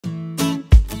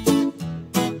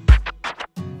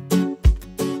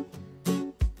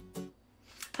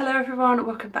everyone,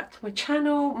 welcome back to my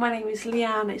channel. My name is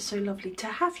Leanne. It's so lovely to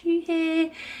have you here.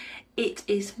 It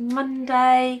is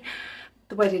Monday.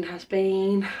 The wedding has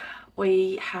been.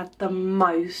 We had the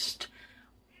most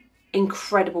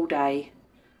incredible day.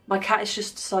 My cat has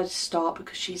just decided to start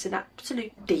because she's an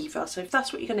absolute diva. So if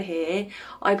that's what you're going to hear,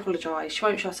 I apologise. She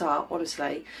won't shut up,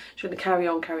 honestly. She's going to carry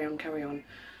on, carry on, carry on.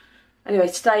 Anyway,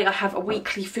 today I have a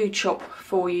weekly food shop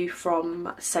for you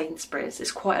from Sainsbury's.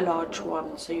 It's quite a large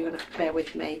one, so you're going to have to bear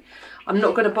with me. I'm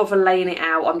not going to bother laying it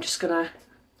out. I'm just going to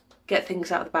get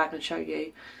things out of the bag and show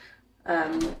you.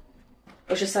 I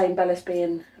was just saying Bella's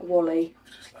being a wally.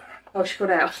 Oh, she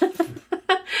got out.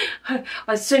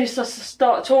 As soon as I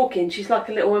start talking, she's like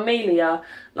a little Amelia.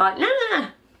 Like, nah!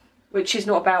 Which she's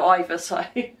not about either, so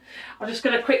I'm just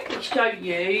going to quickly show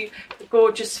you the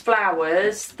gorgeous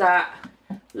flowers that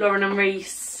Lauren and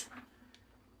Reese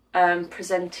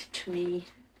presented to me.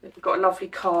 We've got a lovely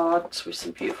card with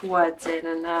some beautiful words in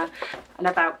and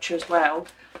a voucher as well.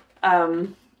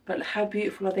 But how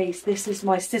beautiful are these? This is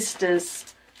my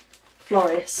sister's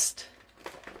florist.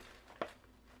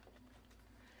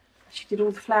 She did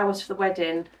all the flowers for the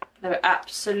wedding. They were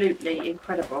absolutely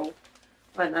incredible,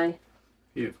 weren't they?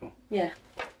 Beautiful. Yeah.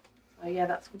 Oh yeah,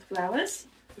 that's all the flowers.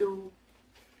 Hello.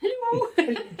 Hello.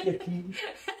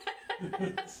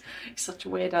 He's such a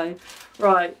weirdo.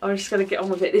 Right, I'm just going to get on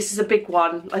with it. This is a big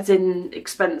one, as in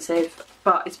expensive,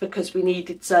 but it's because we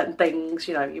needed certain things.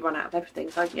 You know, you run out of everything,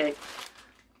 don't you?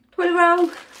 Toilet roll.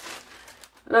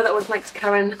 I know that always makes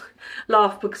Karen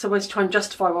laugh because I always try and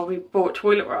justify why we bought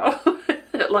toilet roll.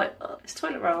 Like, oh, it's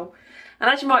toilet roll. And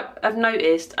as you might have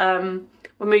noticed, my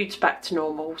mood's back to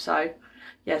normal, so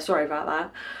yeah, sorry about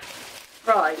that.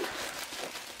 Right.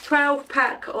 12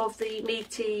 pack of the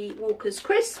meaty Walker's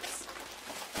crisps.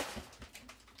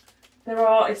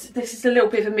 This is a little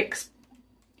bit of a mix,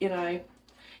 you know.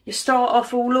 You start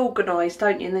off all organised,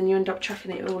 don't you, and then you end up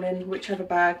chucking it all in whichever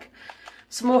bag.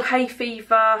 Some more hay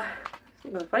fever. It's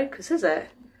not going to focus, is it?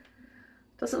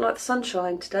 Doesn't like the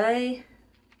sunshine today.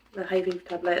 The hay fever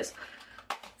tablets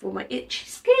for my itchy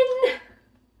skin.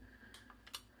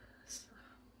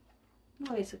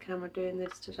 Why is the camera doing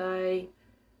this today?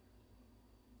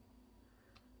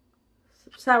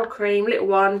 Sour cream, little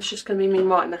one. It's just going to be me and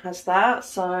Martin that has that,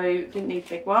 so didn't need a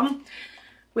big one.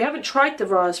 We haven't tried the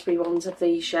raspberry ones of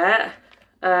these yet,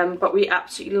 but we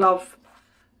absolutely love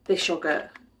this yoghurt.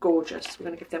 Gorgeous. We're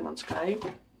going to give them one to go.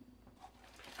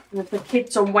 And for the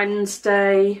kids on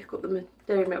Wednesday, got the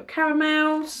dairy milk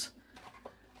caramels.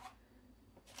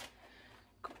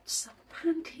 Got some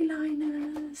panty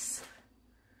liners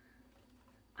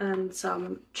and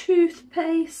some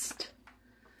toothpaste.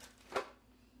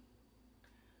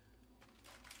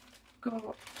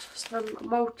 Got some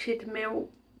malted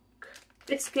milk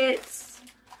biscuits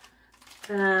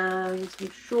and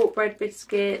some shortbread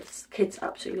biscuits. Kids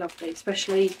absolutely love these,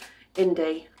 especially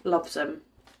Indy loves them.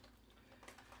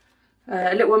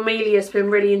 Little Amelia's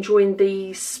been really enjoying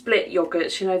the split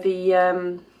yogurts, you know, the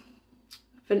I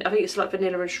think it's like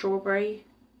vanilla and strawberry.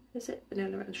 Is it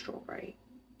vanilla and strawberry?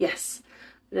 Yes,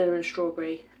 vanilla and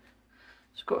strawberry.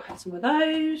 So I've got to have some of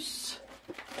those.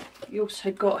 You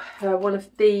also got her one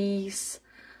of these.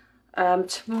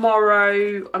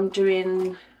 Tomorrow I'm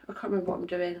doing, I can't remember what I'm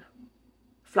doing,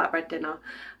 flatbread dinner,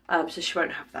 so she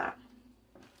won't have that.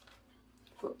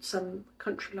 Got some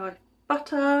Country Life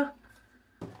butter,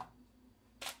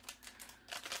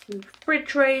 some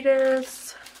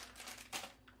refrigerators.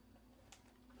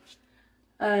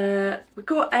 We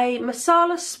got a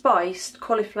masala spiced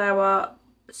cauliflower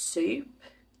soup.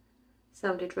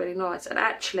 Sounded really nice. And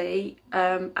actually,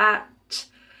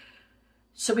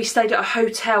 so we stayed at a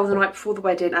hotel the night before the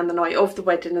wedding and the night of the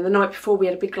wedding, and the night before we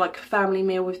had a big like family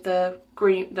meal with the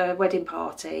wedding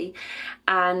party,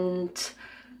 and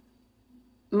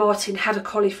Martin had a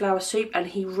cauliflower soup and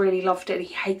he really loved it.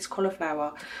 He hates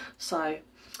cauliflower, so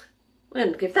we're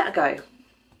gonna give that a go.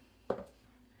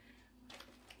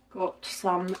 Got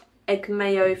some egg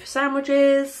mayo for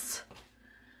sandwiches.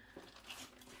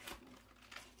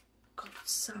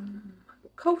 Some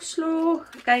coleslaw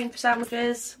again for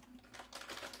sandwiches.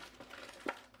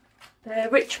 The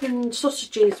Richmond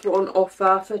sausages were on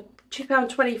offer for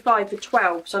 £2.25 for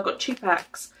 12, so I got 2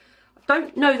 packs. I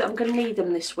don't know that I'm going to need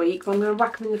them this week, but I'm going to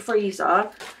whack them in the freezer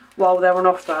while they're on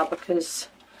offer because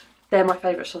they're my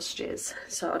favourite sausages.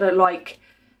 So I don't like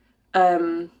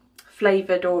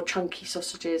flavoured or chunky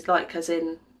sausages, like as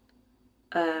in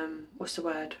what's the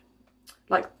word?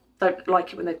 Like, don't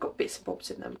like it when they've got bits and bobs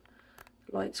in them.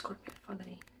 Light's got a bit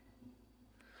funny.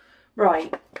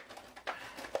 Right.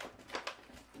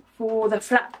 For the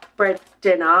flatbread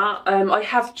dinner, I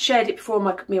have shared it before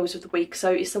my meals of the week.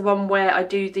 So it's the one where I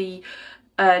do the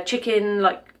chicken,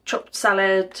 like chopped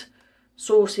salad,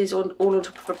 sauces all on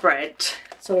top of a bread.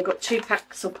 So I got 2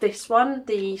 packs of this one,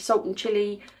 the salt and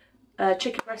chilli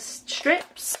chicken breast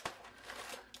strips.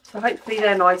 So hopefully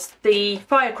they're nice. The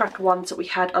firecracker ones that we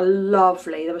had are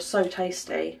lovely. They were so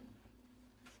tasty.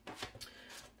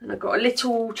 And I got a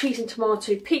little cheese and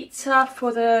tomato pizza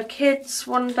for the kids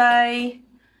one day.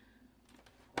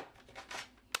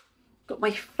 Got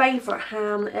my favourite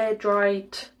ham, air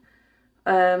dried.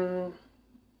 I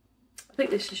think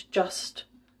this is just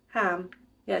ham.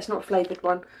 Yeah, it's not a flavoured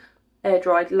one. Air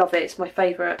dried, love it. It's my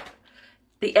favourite.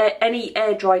 Any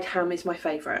air dried ham is my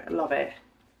favourite. I love it.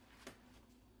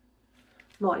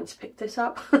 Martin's picked this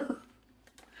up.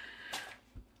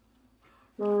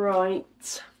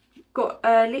 Right. Got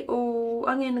a little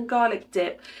onion and garlic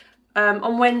dip.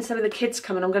 On Wednesday when the kids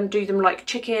come in, I'm going to do them like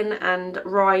chicken and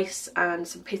rice and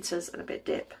some pitas and a bit of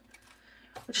dip.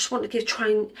 I just want to try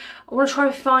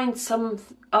and find some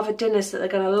other dinners that they're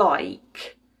going to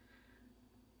like.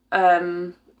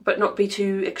 But not be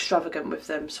too extravagant with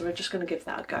them, so we're just going to give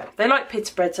that a go. They like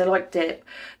pita breads, they like dip,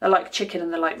 they like chicken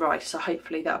and they like rice, so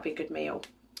hopefully that'll be a good meal.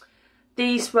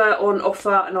 These were on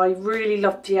offer and I really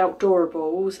loved the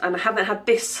Outdoorables, and I haven't had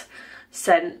this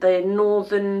scent, the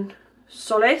Northern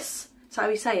Solace, is that how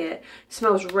you say it? It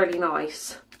smells really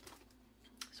nice.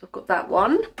 So I've got that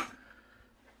one.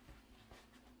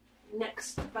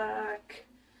 Next bag.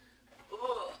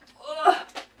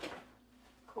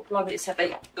 God, blimey, it's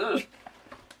heavy. Ugh.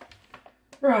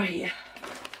 Right,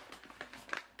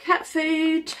 cat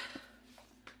food.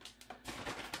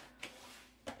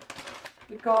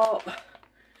 We got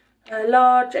a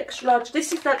large, extra large.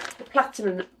 This is the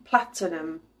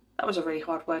platinum. That was a really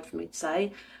hard word for me to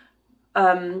say.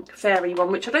 Fairy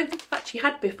one, which I don't think I've actually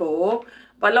had before.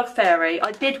 But I love fairy.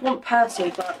 I did want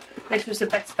Percy, but this was the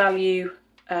best value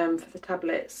for the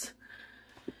tablets.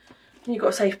 And you've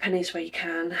got to save pennies where you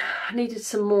can. I needed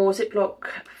some more Ziploc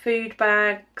food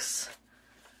bags.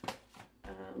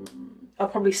 I'll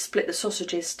probably split the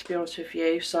sausages, to be honest with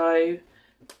you, so it'd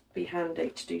be handy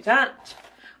to do that.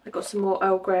 I got some more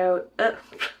Earl Grey,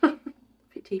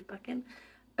 put teeth back in,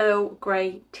 Earl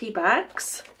Grey tea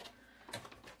bags.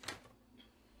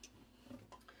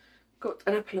 Got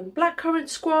an apple and blackcurrant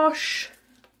squash.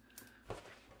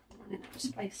 Running out of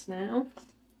space now.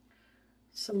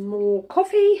 Some more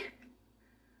coffee.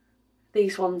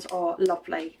 These ones are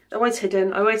lovely. They're always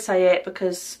hidden. I always say it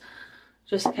because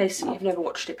just in case you've never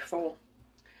watched it before.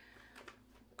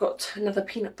 Got another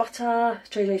peanut butter.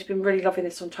 JJ's been really loving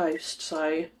this on toast, so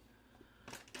I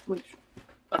think we've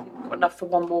got enough for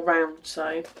one more round.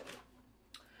 So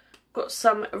got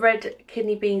some red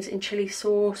kidney beans in chilli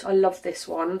sauce. I love this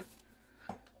one.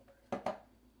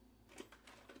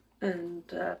 And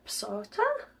passata.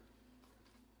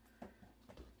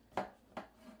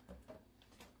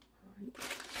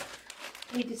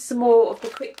 Needed some more of the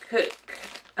quick cook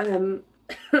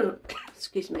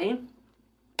excuse me,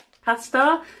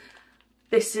 pasta.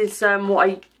 This is what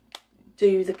I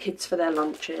do the kids for their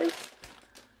lunches.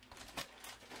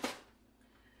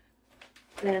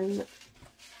 Then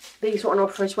these were on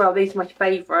offer as well. These are my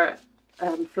favourite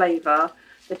flavour.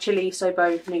 The chili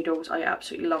sobo noodles, I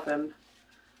absolutely love them.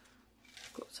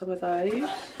 Got some of those.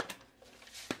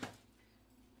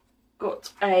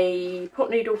 Got a pot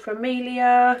noodle for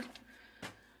Amelia.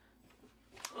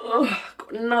 Oh,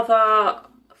 got another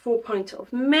 4 pints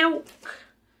of milk.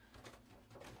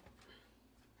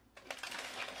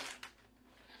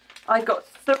 I got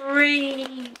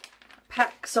 3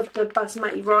 packs of the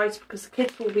basmati rice because the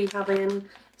kids will be having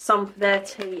some for their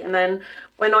tea, and then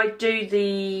when I do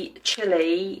the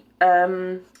chilli,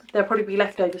 there'll probably be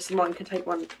leftovers, so mine can take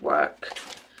one to work.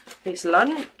 Here's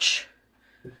lunch.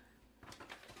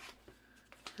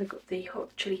 I got the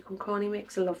hot chili con carne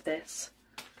mix. I love this.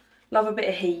 Love a bit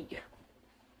of heat.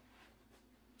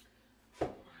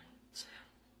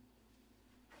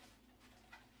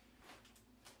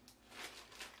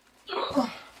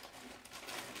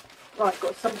 Right,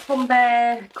 got some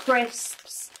Pombear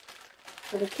crisps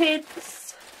for the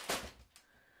kids.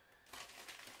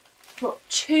 Got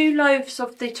 2 loaves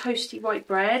of the toasty white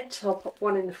bread, so I'll put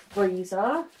one in the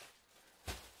freezer.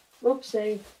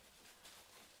 Oopsie.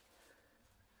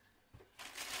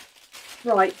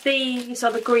 Right, these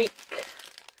are the Greek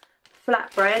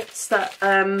flatbreads that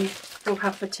we'll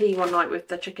have for tea one night with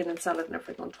the chicken and salad and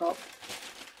everything on top.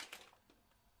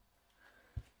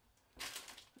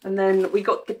 And then we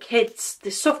got the kids the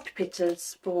soft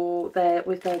pitas for their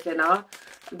dinner.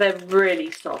 They're really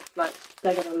soft, like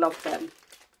they're gonna love them.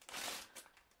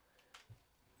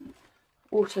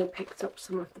 Also picked up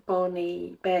some of the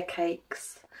Barney bear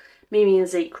cakes. Mimi and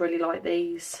Zeke really like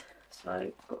these.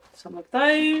 So got some of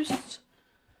those.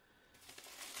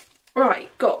 Right,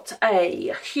 got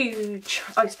a huge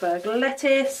iceberg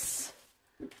lettuce,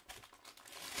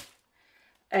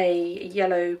 a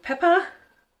yellow pepper,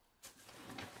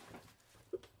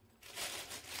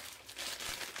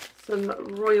 some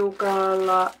Royal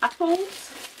Gala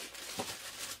apples,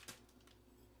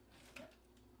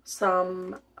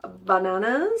 some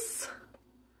bananas,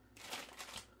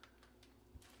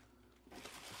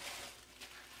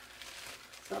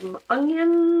 some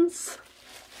onions,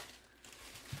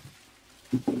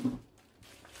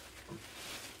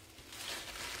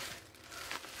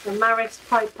 the Maris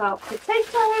Piper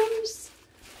potatoes,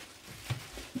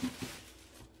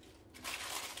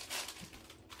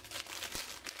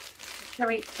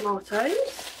 cherry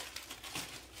tomatoes,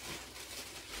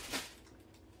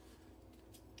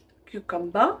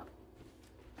 cucumber.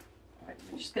 Right,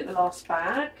 let me just get the last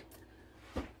bag.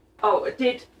 Oh,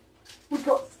 we've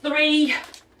got 3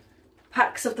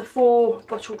 packs of the 4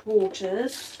 bottled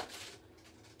waters.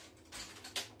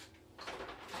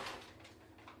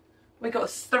 We got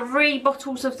 3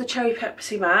 bottles of the Cherry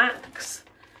Pepsi Max.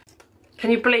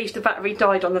 Can you believe the battery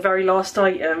died on the very last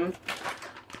item?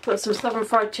 Got some southern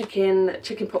fried chicken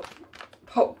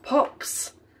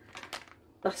pops.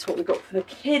 That's what we got for the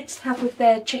kids to have with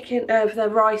their chicken, with their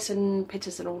rice and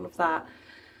pittas and all of that.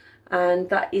 And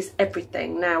that is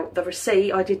everything. Now the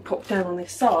receipt I did pop down on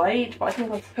this side, but I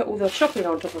think I've put all the shopping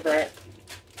on top of it.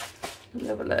 Let me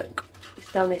have a look.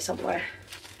 It's down there somewhere.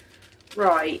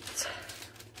 Right.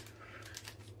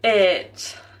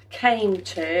 It came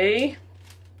to,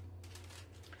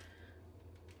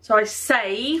 so I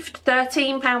saved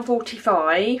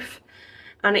 £13.45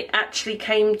 and it actually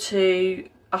came to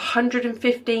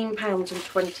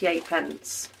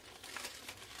 £115.28.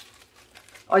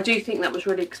 I do think that was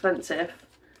really expensive,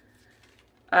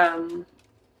 but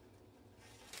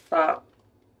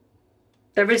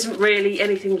there isn't really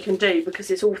anything you can do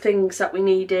because it's all things that we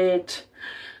needed.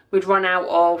 We'd run out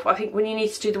of. I think when you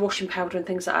need to do the washing powder and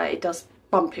things like that, it does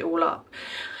bump it all up.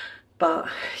 But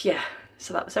yeah,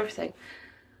 so that was everything.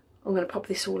 I'm going to pop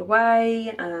this all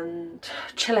away and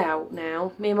chill out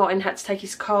now. Me and Martin had to take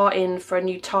his car in for a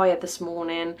new tyre this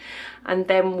morning, and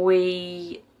then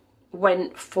we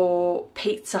went for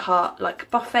Pizza Hut, like a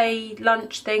buffet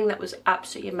lunch thing that was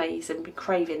absolutely amazing. Been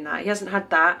craving that. He hasn't had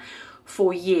that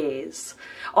for years.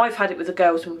 I've had it with the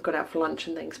girls when we've gone out for lunch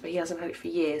and things, but he hasn't had it for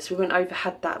years. So we went over,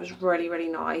 had that. It was really, really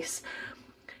nice.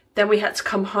 Then we had to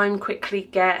come home quickly,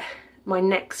 get my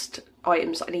next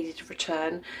items that I needed to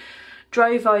return.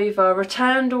 Drove over,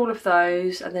 returned all of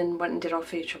those, and then went and did our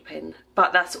food shopping.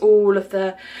 But that's all of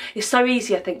the... It's so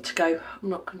easy, I think, to go, I'm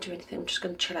not going to do anything, I'm just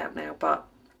going to chill out now. But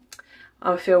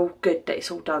I feel good that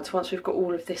it's all done. So once we've got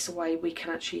all of this away, we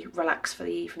can actually relax for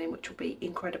the evening, which will be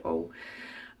incredible.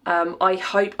 I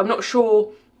hope, I'm not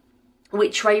sure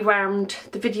which way round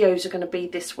the videos are going to be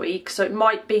this week, so it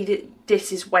might be that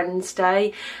this is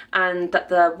Wednesday and that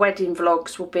the wedding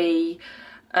vlogs will be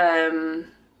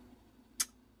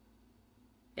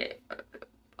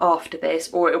after this,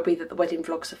 or it'll be that the wedding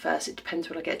vlogs are first. It depends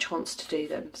when I get a chance to do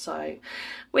them, so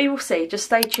we will see. Just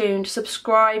stay tuned,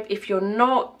 subscribe if you're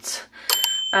not,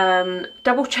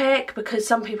 double check because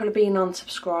some people are being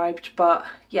unsubscribed, but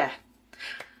yeah.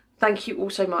 Thank you all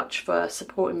so much for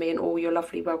supporting me and all your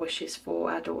lovely well wishes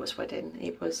for our daughter's wedding.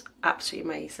 It was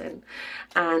absolutely amazing.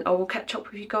 And I will catch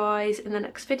up with you guys in the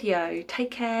next video.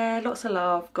 Take care, lots of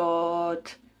love,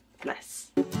 God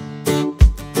bless.